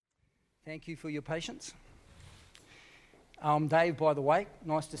Thank you for your patience. I'm Dave, by the way.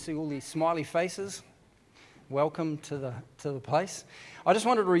 Nice to see all these smiley faces. Welcome to the place. I just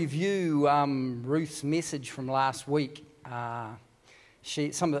wanted to review Ruth's message from last week. These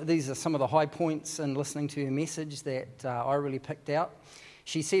are some of the high points in listening to her message that I really picked out.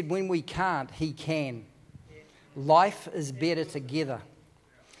 She said, when we can't, He can. Life is better together.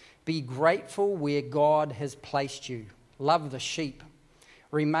 Be grateful where God has placed you. Love the sheep.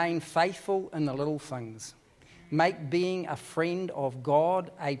 Remain faithful in the little things. Make being a friend of God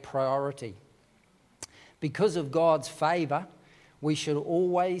a priority. Because of God's favour, we should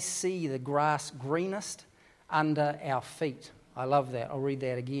always see the grass greenest under our feet. I love that. I'll read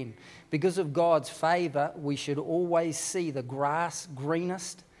that again. Because of God's favour, we should always see the grass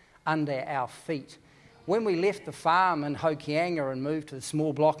greenest under our feet. When we left the farm in Hokianga and moved to the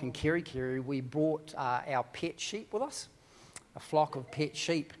small block in Kerikeri, we brought our pet sheep with us. A flock of pet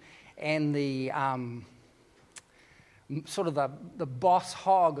sheep, and the the boss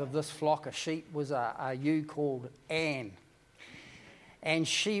hog of this flock of sheep was a ewe called Anne, and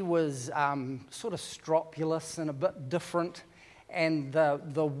she was sort of stropulous and a bit different. And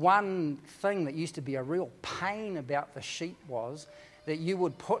the one thing that used to be a real pain about the sheep was that you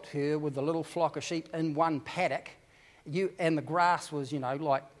would put her with the little flock of sheep in one paddock, and the grass was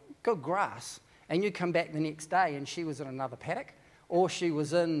like good grass. And you come back the next day and she was in another paddock, or she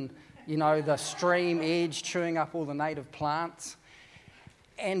was in, the stream edge chewing up all the native plants.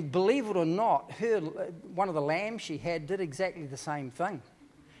 And believe it or not, one of the lambs she had did exactly the same thing.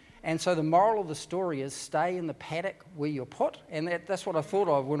 And so the moral of the story is stay in the paddock where you're put. And that's what I thought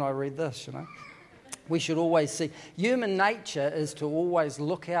of when I read this, We should always see. Human nature is to always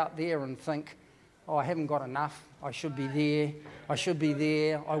look out there and think, oh, I haven't got enough. I should be there. I should be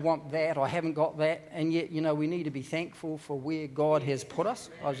there. I want that. I haven't got that. And yet, we need to be thankful for where God has put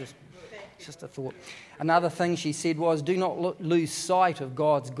us. It's just a thought. Another thing she said was, do not lose sight of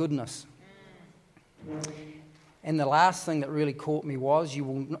God's goodness. And the last thing that really caught me was, you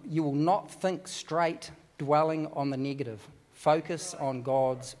will not think straight dwelling on the negative. Focus on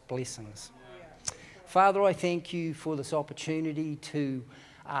God's blessings. Father, I thank you for this opportunity to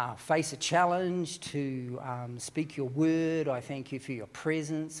face a challenge, to speak your word. I thank you for your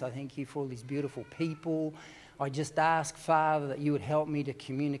presence. I thank you for all these beautiful people. I just ask, Father, that you would help me to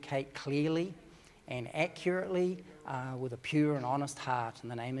communicate clearly and accurately with a pure and honest heart. In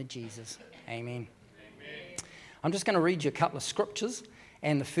the name of Jesus, amen. I'm just going to read you a couple of scriptures.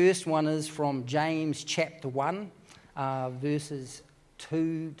 And the first one is from James chapter 1, verses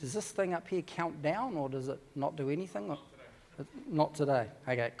 2. Does this thing up here count down, or does it not do anything? Not today.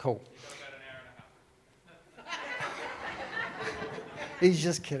 Okay, cool. He's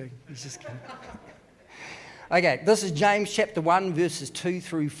just kidding. Okay, this is James chapter 1, verses 2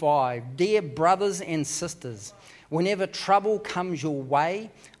 through 5. Dear brothers and sisters, whenever trouble comes your way,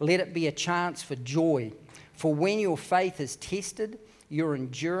 let it be a chance for joy. For when your faith is tested, your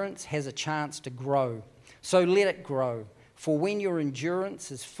endurance has a chance to grow. So let it grow. For when your endurance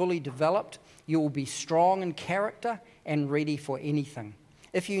is fully developed, you will be strong in character and ready for anything.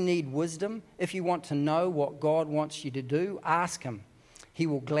 If you need wisdom, if you want to know what God wants you to do, ask Him. He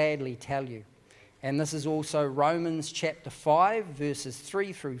will gladly tell you. And this is also Romans chapter 5, verses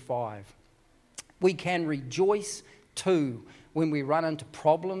 3 through 5. We can rejoice too when we run into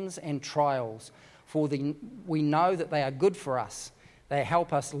problems and trials, for we know that they are good for us. They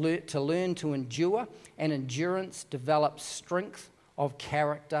help us to learn to endure, and endurance develops strength of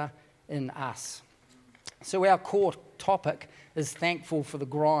character in us. So our core topic is thankful for the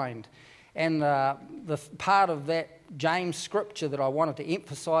grind. And the part of that James scripture that I wanted to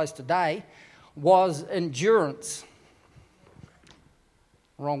emphasize today was endurance.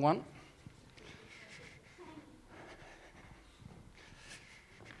 Wrong one.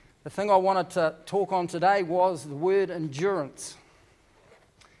 The thing I wanted to talk on today was the word endurance.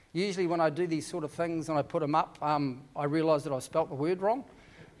 Usually when I do these sort of things and I put them up, I realise that I spelt the word wrong.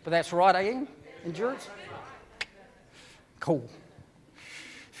 But that's right, Ian? Endurance? Cool.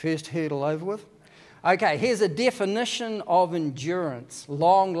 First hurdle over with. Okay, here's a definition of endurance.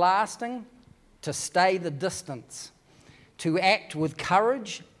 Long-lasting, to stay the distance, to act with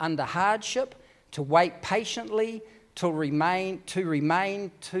courage under hardship, to wait patiently, to remain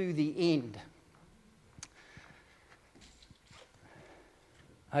to the end.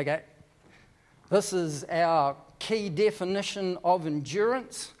 Okay, this is our key definition of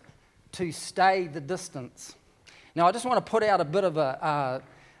endurance, to stay the distance. Now, I just want to put out a bit of a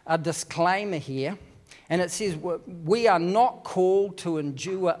disclaimer here, and it says we are not called to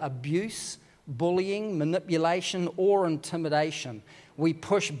endure abuse, bullying, manipulation, or intimidation. we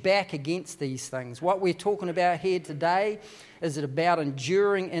push back against these things. What we're talking about here today is about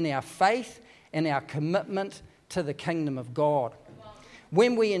enduring in our faith and our commitment to the kingdom of God.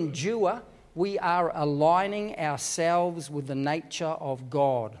 When we endure, we are aligning ourselves with the nature of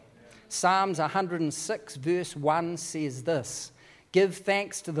God. Psalms 106 verse 1 says this, "Give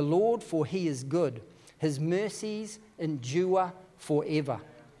thanks to the Lord, for he is good. His mercies endure forever."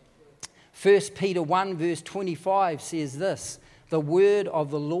 1 Peter 1 verse 25 says this, "The word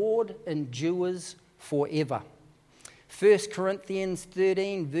of the Lord endures forever." 1 Corinthians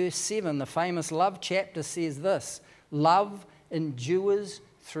 13 verse 7, the famous love chapter, says this, "Love endures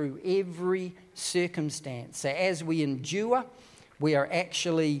through every circumstance." So as we endure, we are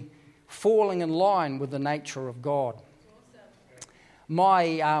actually falling in line with the nature of God.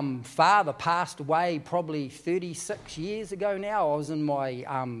 My father passed away probably 36 years ago now. I was in my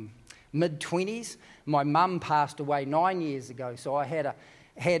mid-20s. My mum passed away 9 years ago. So I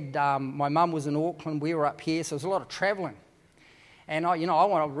my mum was in Auckland, we were up here, so there was a lot of travelling. And I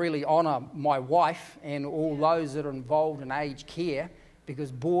want to really honour my wife and all those that are involved in aged care,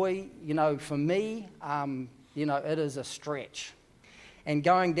 because boy, for me, it is a stretch. And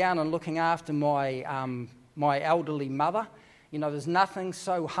going down and looking after my elderly mother, there's nothing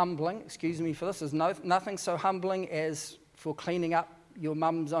so humbling, excuse me for this, there's nothing so humbling as for cleaning up your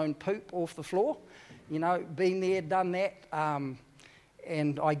mum's own poop off the floor. Been there, done that.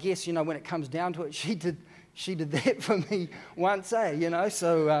 And I guess, when it comes down to it, she did that for me once,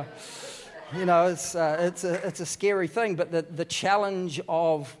 So, it's a scary thing. But the challenge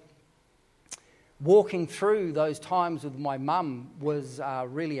of walking through those times with my mum was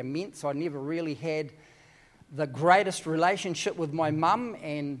really immense. I never really had the greatest relationship with my mum,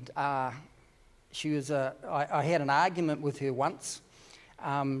 and I had an argument with her once.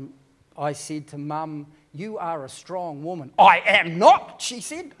 I said to Mum, "You are a strong woman." "I am not," she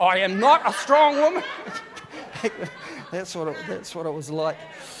said. "I am not a strong woman." That's what it was like.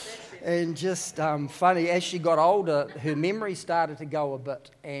 And just funny, as she got older, her memory started to go a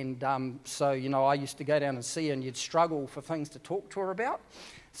bit. And so, I used to go down and see her, and you'd struggle for things to talk to her about.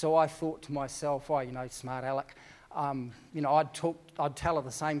 So I thought to myself, smart aleck. I'd tell her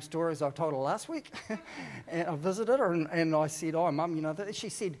the same stories I told her last week. And I visited her, and I said, "Oh, Mum, she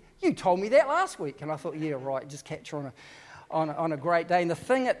said, 'You told me that last week.'" And I thought, yeah, right, just catch her on a great day. And the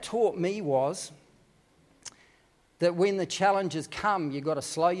thing it taught me was that when the challenges come, you've got to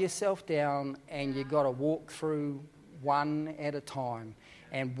slow yourself down, and you've got to walk through one at a time,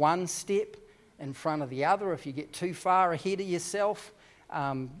 and one step in front of the other. If you get too far ahead of yourself,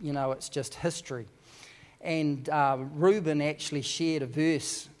 it's just history. And Reuben actually shared a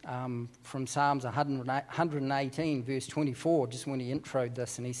verse from Psalms 118, verse 24, just when he introed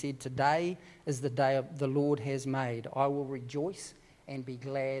this, and he said, "Today is the day the Lord has made. I will rejoice and be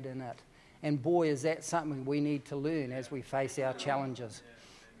glad in it." And boy, is that something we need to learn as we face our challenges.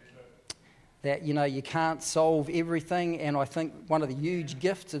 That, you can't solve everything, and I think one of the huge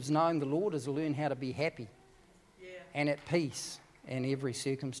gifts of knowing the Lord is to learn how to be happy and at peace in every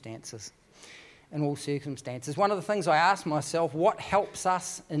circumstances. In all circumstances. One of the things I ask myself, what helps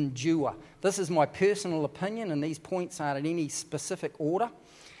us endure? This is my personal opinion, and these points aren't in any specific order.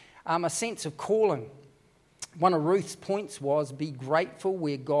 A sense of calling. One of Ruth's points was, be grateful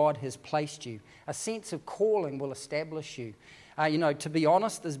where God has placed you. A sense of calling will establish you. To be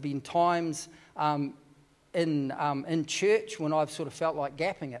honest, there's been times in church when I've sort of felt like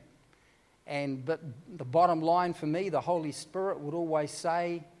gapping it. But the bottom line for me, the Holy Spirit would always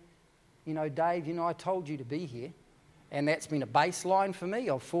say, "Dave, I told you to be here." And that's been a baseline for me.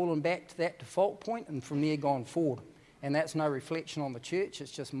 I've fallen back to that default point, and from there gone forward. And that's no reflection on the church.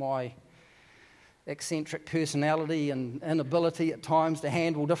 It's just my eccentric personality and inability at times to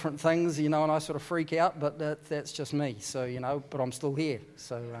handle different things, and I sort of freak out, but that's just me. So, but I'm still here.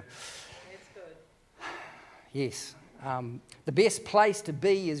 So, that's good. Yes. The best place to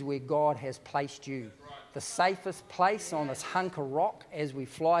be is where God has placed you. The safest place on this hunk of rock as we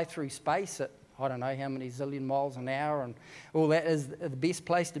fly through space at, I don't know how many zillion miles an hour and all that, is the best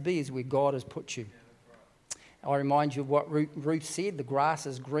place to be is where God has put you. I remind you of what Ruth said, the grass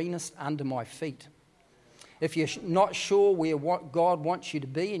is greenest under my feet. If you're not sure where God wants you to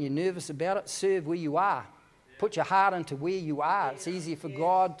be and you're nervous about it, serve where you are. Put your heart into where you are. It's easier for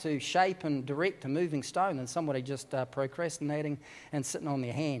God to shape and direct a moving stone than somebody just procrastinating and sitting on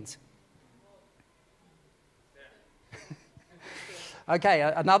their hands. Okay,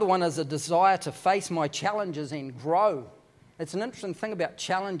 another one is a desire to face my challenges and grow. It's an interesting thing about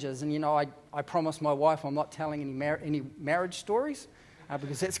challenges, and I promised my wife I'm not telling any marriage stories.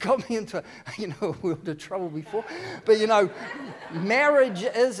 because that's got me into a world of trouble before. But, marriage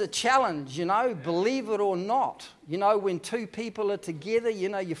is a challenge, believe it or not. When two people are together,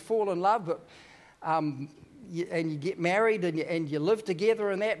 you fall in love, but and you get married and you live together,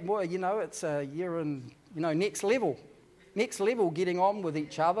 and that, well, it's you're in, next level getting on with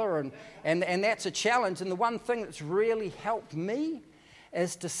each other, and that's a challenge. And the one thing that's really helped me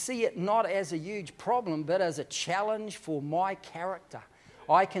is to see it not as a huge problem, but as a challenge for my character.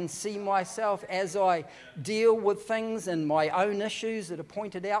 I can see myself as I deal with things and my own issues that are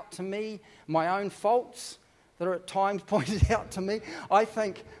pointed out to me, my own faults that are at times pointed out to me. I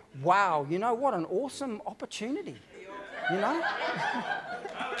think, wow, what an awesome opportunity,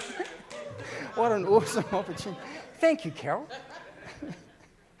 What an awesome opportunity. Thank you, Carol.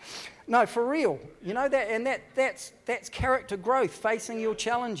 No, for real. That's character growth, facing your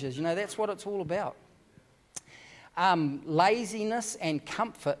challenges. That's what it's all about. Laziness and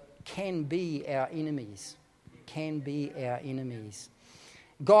comfort can be our enemies.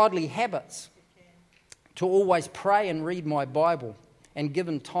 Godly habits. To always pray and read my Bible. And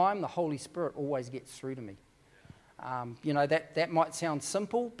given time, the Holy Spirit always gets through to me. That might sound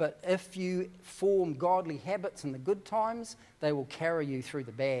simple, but if you form godly habits in the good times, they will carry you through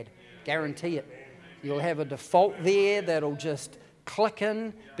the bad. Guarantee it. You'll have a default there that'll just click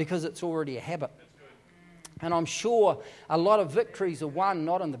in because it's already a habit. And I'm sure a lot of victories are won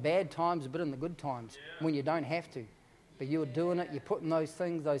not in the bad times, but in the good times when you don't have to. But you're doing it, you're putting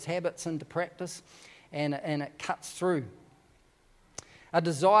those habits into practice, and it cuts through. A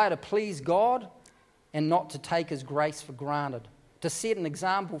desire to please God and not to take His grace for granted. To set an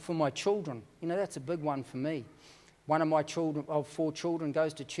example for my children. That's a big one for me. One of my children, of 4 children,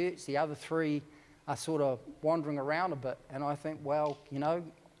 goes to church. The other 3 are sort of wandering around a bit. And I think, well,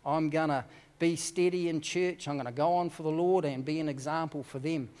 I'm going to be steady in church. I'm going to go on for the Lord and be an example for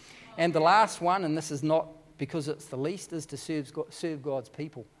them. And the last one, and this is not because it's the least, is to serve God's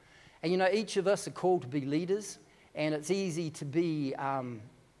people. And each of us are called to be leaders. And it's easy to be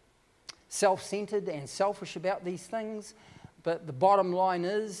self-centered and selfish about these things. But the bottom line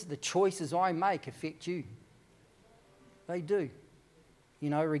is the choices I make affect you. They do.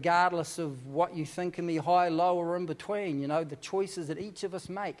 Regardless of what you think of me, high, low, or in between, the choices that each of us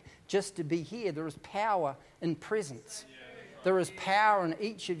make just to be here. There is power in presence. There is power in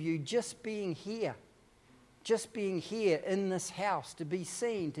each of you just being here. Just being here in this house, to be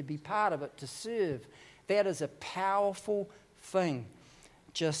seen, to be part of it, to serve. That is a powerful thing,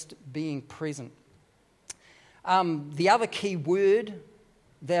 just being present. The other key word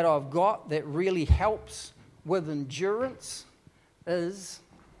that I've got that really helps with endurance is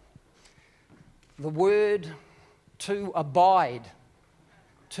the word to abide.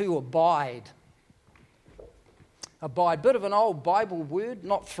 To abide. Abide. Bit of an old Bible word,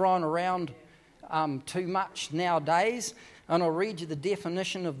 not thrown around too much nowadays. And I'll read you the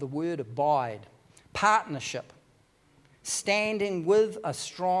definition of the word abide. Partnership. Standing with a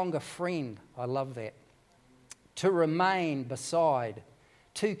stronger friend. I love that. To remain beside.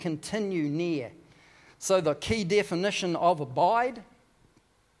 To continue near. So the key definition of abide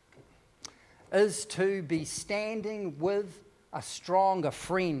is to be standing with a stronger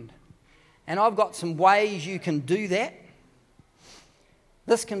friend. And I've got some ways you can do that.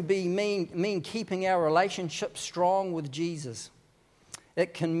 This can mean keeping our relationship strong with Jesus.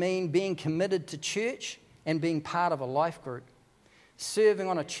 It can mean being committed to church and being part of a life group. Serving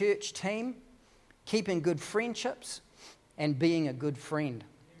on a church team, keeping good friendships, and being a good friend.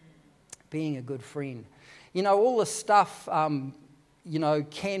 Being a good friend. All this stuff,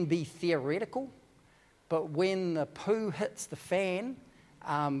 can be theoretical, but when the poo hits the fan,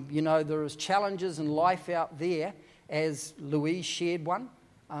 there is challenges in life out there, as Louise shared one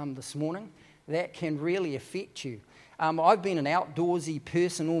this morning, that can really affect you. I've been an outdoorsy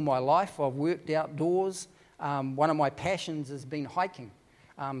person all my life. I've worked outdoors. One of my passions has been hiking,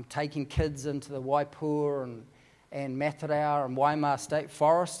 taking kids into the Waipua and Matarau and Waimar State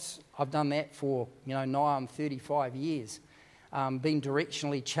Forests. I've done that for, now I'm 35 years. Been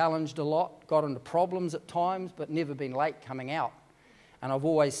directionally challenged a lot, got into problems at times, but never been late coming out. And I've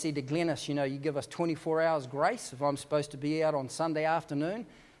always said to Glennis, you give us 24 hours grace. If I'm supposed to be out on Sunday afternoon,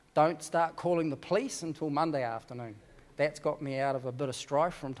 don't start calling the police until Monday afternoon. That's got me out of a bit of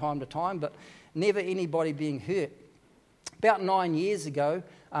strife from time to time, but never anybody being hurt. About 9 years ago,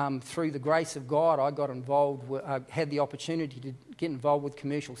 through the grace of God, I got involved, had the opportunity to get involved with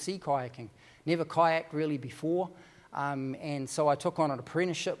commercial sea kayaking. Never kayaked really before, and so I took on an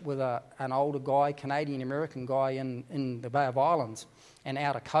apprenticeship with an older guy, Canadian-American guy in the Bay of Islands and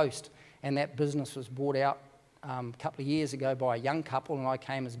outer coast, and that business was bought out a couple of years ago by a young couple, and I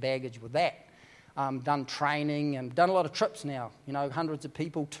came as baggage with that. Done training and done a lot of trips now, hundreds of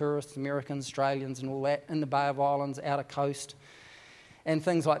people, tourists, Americans, Australians and all that, in the Bay of Islands, outer coast, and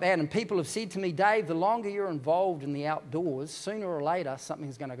things like that. And people have said to me, Dave, the longer you're involved in the outdoors, sooner or later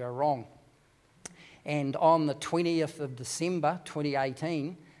something's going to go wrong. And on the 20th of December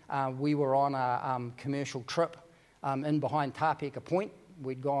 2018, we were on a commercial trip in behind Tāpeka Point.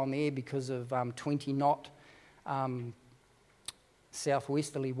 We'd gone there because of 20-knot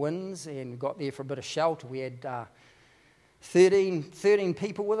southwesterly winds, and we got there for a bit of shelter. We had 13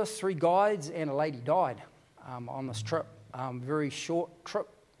 people with us, 3 guides, and a lady died on this trip. Very short trip,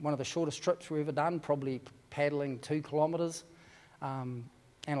 one of the shortest trips we've ever done, probably paddling 2 kilometres, and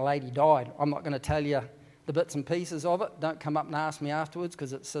a lady died. I'm not going to tell you the bits and pieces of it. Don't come up and ask me afterwards,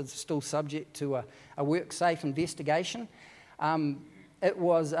 because it's still subject to a WorkSafe investigation. It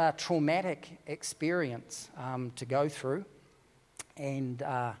was a traumatic experience to go through. And,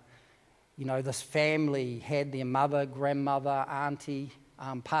 this family had their mother, grandmother, auntie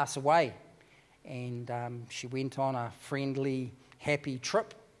pass away. And she went on a friendly, happy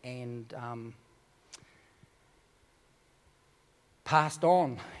trip and passed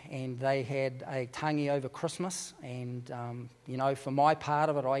on. And they had a tangi over Christmas. And, for my part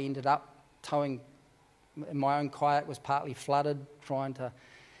of it, I ended up towing. My own kayak was partly flooded, trying to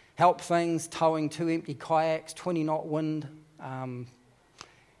help things, towing 2 empty kayaks, 20-knot wind.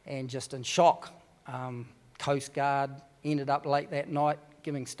 And just in shock. Coast Guard ended up late that night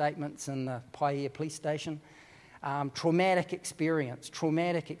giving statements in the Paihia police station. Traumatic experience.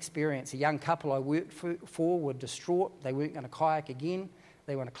 A young couple I worked for were distraught. They weren't going to kayak again.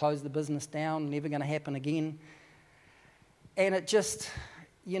 They were going to close the business down, never going to happen again. And it just,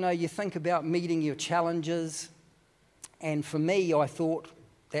 you think about meeting your challenges. And for me, I thought,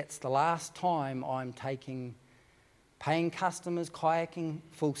 that's the last time I'm taking paying customers, kayaking,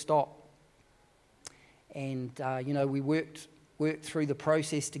 full stop. And, we worked through the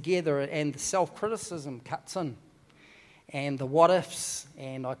process together, and the self-criticism cuts in. And the what-ifs,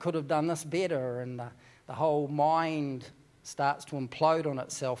 and I could have done this better, and the whole mind starts to implode on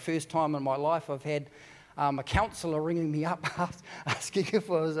itself. First time in my life I've had a counsellor ringing me up asking if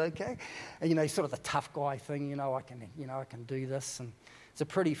I was okay. And, sort of the tough guy thing, I can do this. And it's a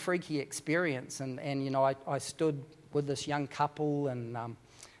pretty freaky experience. And I stood with this young couple and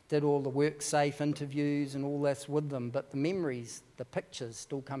did all the WorkSafe interviews and all this with them. But the memories, the pictures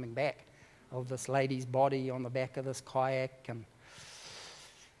still coming back of this lady's body on the back of this kayak, and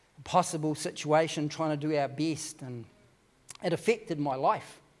a possible situation, trying to do our best. And it affected my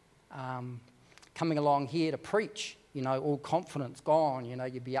life. Coming along here to preach, all confidence gone,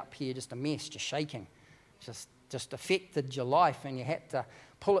 you'd be up here just a mess, just shaking. Just affected your life, and you had to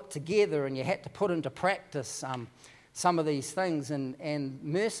pull it together, and you had to put into practice some of these things. And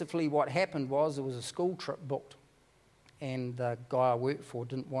mercifully what happened was there was a school trip booked, and the guy I worked for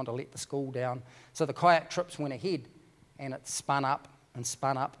didn't want to let the school down. So the kayak trips went ahead, and it spun up.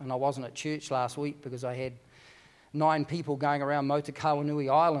 And I wasn't at church last week because I had 9 people going around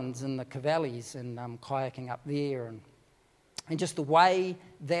Motukawanui Islands in the Cavallis and kayaking up there. And just the way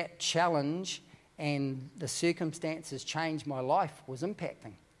that challenge and the circumstances changed my life was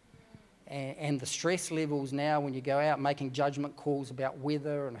impacting. And the stress levels now when you go out making judgment calls about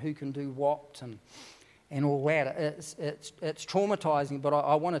weather and who can do what and all that, it's traumatising. But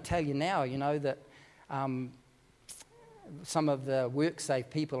I want to tell you now, that some of the WorkSafe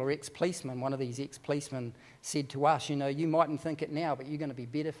people are ex-policemen. One of these ex-policemen said to us, you mightn't think it now, but you're going to be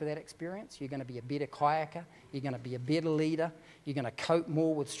better for that experience. You're going to be a better kayaker. You're going to be a better leader. You're going to cope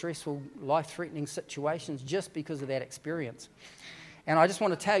more with stressful, life-threatening situations just because of that experience. And I just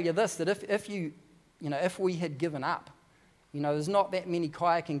want to tell you this, that if we had given up, there's not that many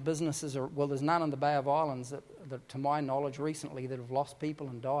kayaking businesses, there's none in the Bay of Islands that to my knowledge recently that have lost people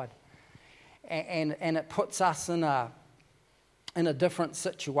and died. And it puts us in a different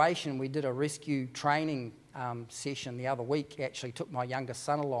situation. We did a rescue training session the other week. Actually took my youngest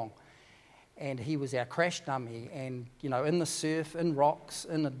son along, and he was our crash dummy. And in the surf, in rocks,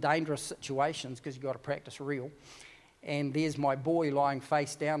 in the dangerous situations, because you've got to practice real. And there's my boy lying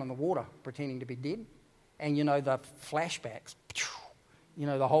face down in the water, pretending to be dead. And the flashbacks,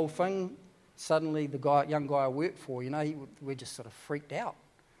 the whole thing. Suddenly, the young guy I worked for, we're just sort of freaked out,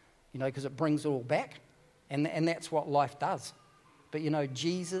 because it brings it all back, and that's what life does. But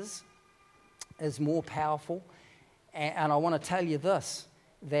Jesus is more powerful, and I want to tell you this,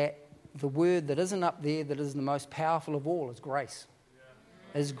 that the word that isn't up there, that is the most powerful of all, is grace.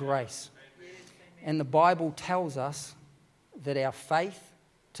 Is grace. And the Bible tells us that our faith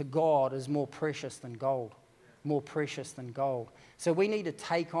to God is more precious than gold. more precious than gold. So we need to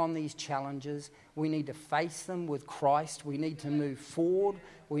take on these challenges. We need to face them with Christ. We need to move forward.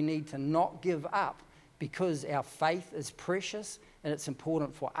 We need to not give up, because our faith is precious, and it's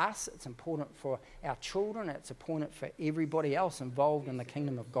important for us, it's important for our children, it's important for everybody else involved in the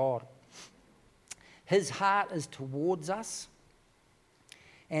kingdom of God. His heart is towards us,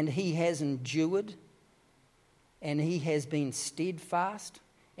 and he has endured, and he has been steadfast,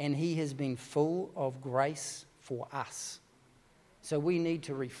 and he has been full of grace for us. So we need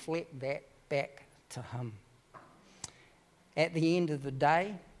to reflect that back to him. At the end of the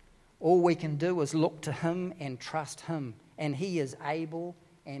day, all we can do is look to him and trust him, and he is able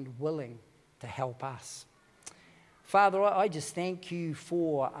and willing to help us. Father, I just thank you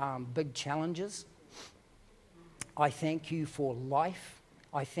for big challenges. I thank you for life.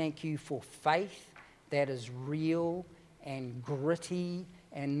 I thank you for faith that is real and gritty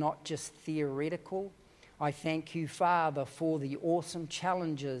and not just theoretical. I thank you, Father, for the awesome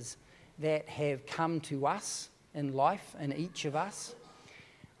challenges that have come to us in life, in each of us.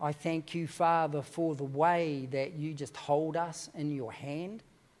 I thank you, Father, for the way that you just hold us in your hand,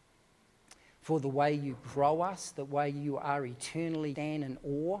 for the way you grow us, the way you are eternally stand in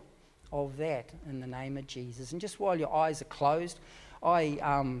awe of that, in the name of Jesus. And just while your eyes are closed, I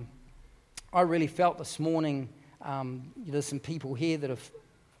really felt this morning, there's some people here that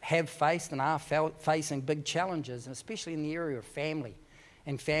have faced and are facing big challenges, and especially in the area of family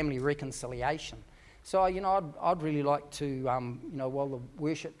and family reconciliation. So, I'd really like to, while the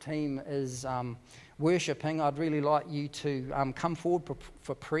worship team is worshipping, I'd really like you to come forward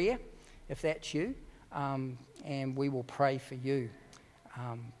for prayer, if that's you, and we will pray for you.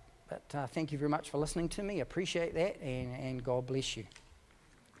 But thank you very much for listening to me. I appreciate that, and God bless you.